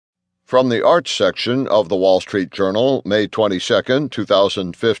From the Arts section of the Wall Street Journal, May 22,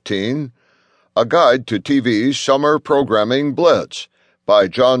 2015, A Guide to TV's Summer Programming Blitz by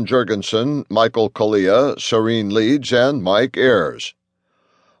John Jurgensen, Michael Kalia, Serene Leeds, and Mike Ayers.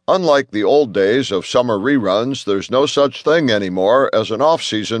 Unlike the old days of summer reruns, there's no such thing anymore as an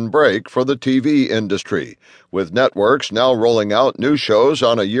off-season break for the TV industry, with networks now rolling out new shows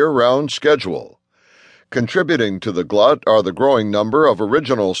on a year-round schedule. Contributing to the glut are the growing number of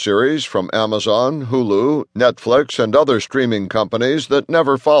original series from Amazon, Hulu, Netflix, and other streaming companies that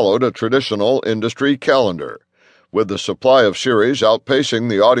never followed a traditional industry calendar. With the supply of series outpacing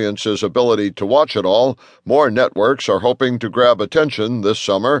the audience's ability to watch it all, more networks are hoping to grab attention this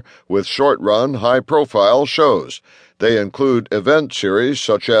summer with short-run, high-profile shows. They include event series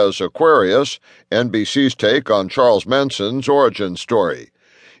such as Aquarius, NBC's take on Charles Manson's origin story.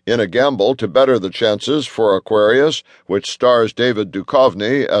 In a gamble to better the chances for Aquarius, which stars David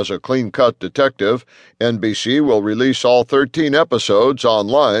Duchovny as a clean-cut detective, NBC will release all 13 episodes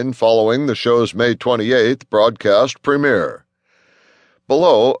online following the show's May 28th broadcast premiere.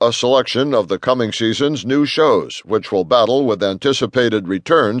 Below, a selection of the coming season's new shows, which will battle with anticipated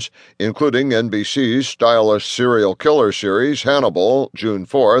returns, including NBC's stylish serial killer series Hannibal, June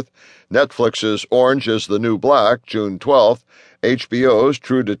 4th, Netflix's Orange is the New Black, June 12th, HBO's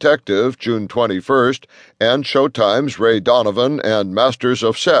True Detective, June 21st, and Showtime's Ray Donovan and Masters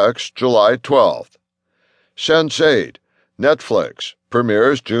of Sex, July 12th. Sense8, Netflix,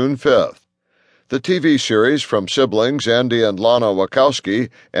 premieres June 5th. The TV series from siblings Andy and Lana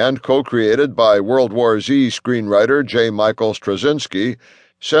Wachowski and co-created by World War Z screenwriter J. Michael Straczynski,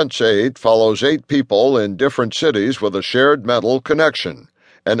 Sense8 follows 8 people in different cities with a shared mental connection.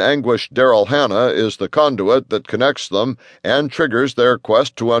 An anguished Daryl Hannah is the conduit that connects them and triggers their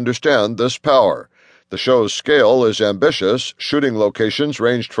quest to understand this power. The show's scale is ambitious, shooting locations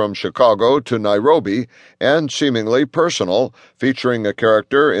ranged from Chicago to Nairobi, and seemingly personal, featuring a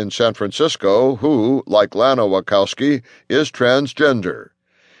character in San Francisco who, like Lana Wachowski, is transgender.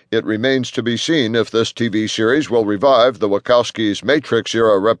 It remains to be seen if this TV series will revive the Wachowskis'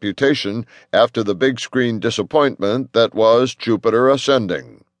 Matrix-era reputation after the big-screen disappointment that was Jupiter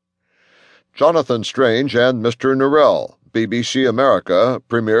Ascending. Jonathan Strange and Mr. Norrell, BBC America,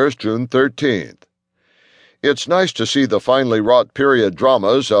 premieres June 13th. It's nice to see the finely wrought period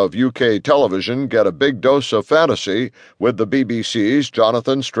dramas of UK television get a big dose of fantasy with the BBC's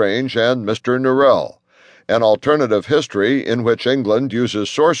Jonathan Strange and Mr. Norrell, an alternative history in which England uses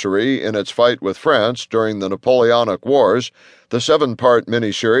sorcery in its fight with France during the Napoleonic Wars. The 7-part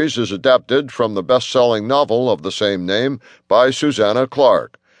miniseries is adapted from the best-selling novel of the same name by Susanna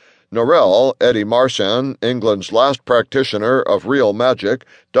Clarke. Norrell, Eddie Marsan, England's last practitioner of real magic,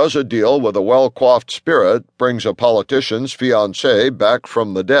 does a deal with a well-coiffed spirit, brings a politician's fiancée back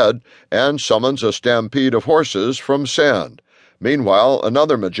from the dead, and summons a stampede of horses from sand. Meanwhile,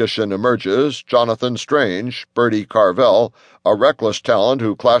 another magician emerges, Jonathan Strange, Bertie Carvel, a reckless talent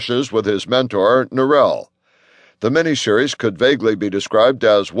who clashes with his mentor, Norrell. The miniseries could vaguely be described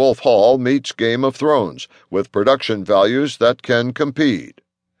as Wolf Hall meets Game of Thrones, with production values that can compete.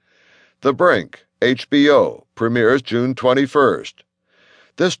 The Brink, HBO, premieres June 21st.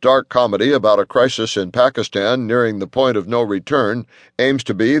 This dark comedy about a crisis in Pakistan nearing the point of no return aims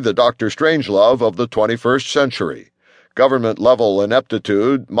to be the Dr. Strangelove of the 21st century. Government-level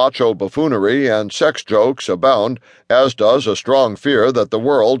ineptitude, macho buffoonery, and sex jokes abound, as does a strong fear that the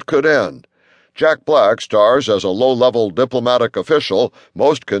world could end. Jack Black stars as a low-level diplomatic official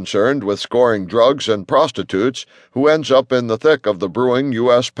most concerned with scoring drugs and prostitutes who ends up in the thick of the brewing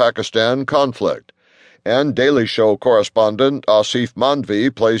U.S.-Pakistan conflict. And Daily Show correspondent Asif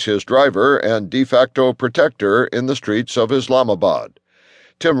Mandvi plays his driver and de facto protector in the streets of Islamabad.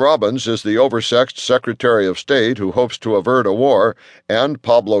 Tim Robbins is the oversexed Secretary of State who hopes to avert a war, and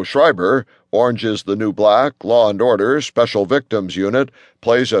Pablo Schreiber, Orange is the New Black, Law and Order, Special Victims Unit,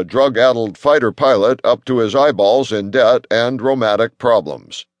 plays a drug-addled fighter pilot up to his eyeballs in debt and rheumatic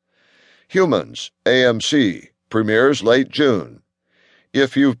problems. Humans, AMC, premieres late June.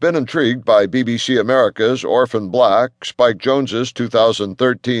 If you've been intrigued by BBC America's Orphan Black, Spike Jonze's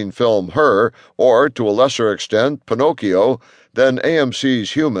 2013 film Her, or, to a lesser extent, Pinocchio, then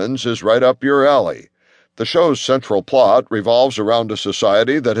AMC's Humans is right up your alley. The show's central plot revolves around a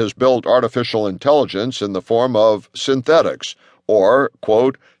society that has built artificial intelligence in the form of synthetics, or,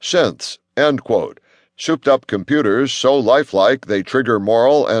 quote, synths, end quote, souped-up computers so lifelike they trigger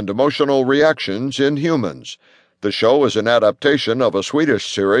moral and emotional reactions in humans. The show is an adaptation of a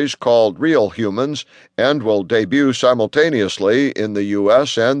Swedish series called Real Humans and will debut simultaneously in the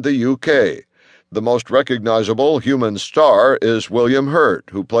US and the UK. The most recognizable human star is William Hurt,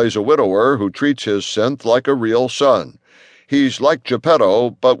 who plays a widower who treats his synth like a real son. He's like Geppetto,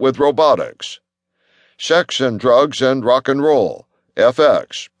 but with robotics. Sex and Drugs and Rock and Roll,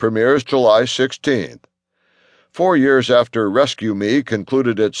 FX, premieres July 16th. 4 years after Rescue Me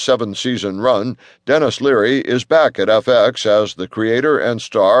concluded its 7-season run, Denis Leary is back at FX as the creator and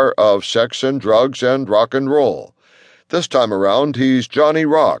star of Sex and Drugs and Rock and Roll. This time around, he's Johnny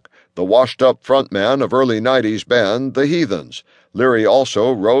Rock, the washed-up frontman of early 90s band The Heathens. Leary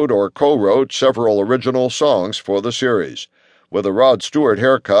also wrote or co-wrote several original songs for the series. With a Rod Stewart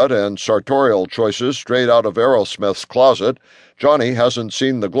haircut and sartorial choices straight out of Aerosmith's closet, Johnny hasn't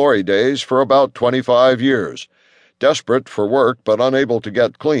seen the glory days for about 25 years. Desperate for work but unable to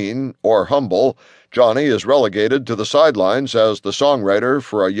get clean, or humble, Johnny is relegated to the sidelines as the songwriter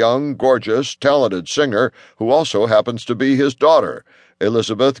for a young, gorgeous, talented singer who also happens to be his daughter,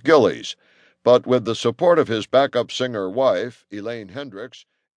 Elizabeth Gillies. But with the support of his backup singer wife, Elaine Hendricks,